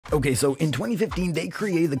Okay, so in 2015, they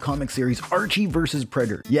created the comic series Archie vs.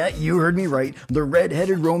 Predator. Yeah, you heard me right. The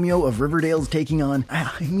red-headed Romeo of Riverdale's taking on,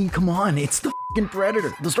 I mean, come on, it's the f***ing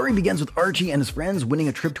Predator. The story begins with Archie and his friends winning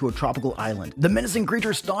a trip to a tropical island. The menacing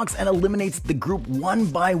creature stalks and eliminates the group one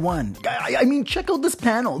by one. I mean, check out this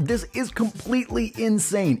panel. This is completely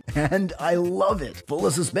insane, and I love it. Full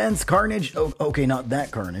of suspense, carnage, okay, not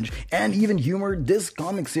that carnage, and even humor, this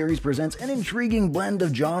comic series presents an intriguing blend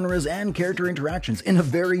of genres and character interactions in a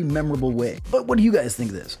very memorable way. But what do you guys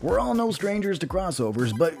think of this? We're all no strangers to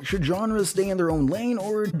crossovers, but should genres stay in their own lane,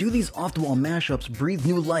 or do these off-the-wall mashups breathe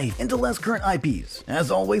new life into less current IPs?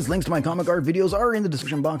 As always, links to my comic art videos are in the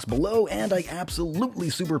description box below, and I absolutely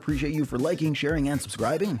super appreciate you for liking, sharing, and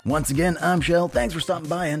subscribing. Once again, I'm Shell, thanks for stopping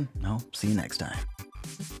by, and I'll see you next time.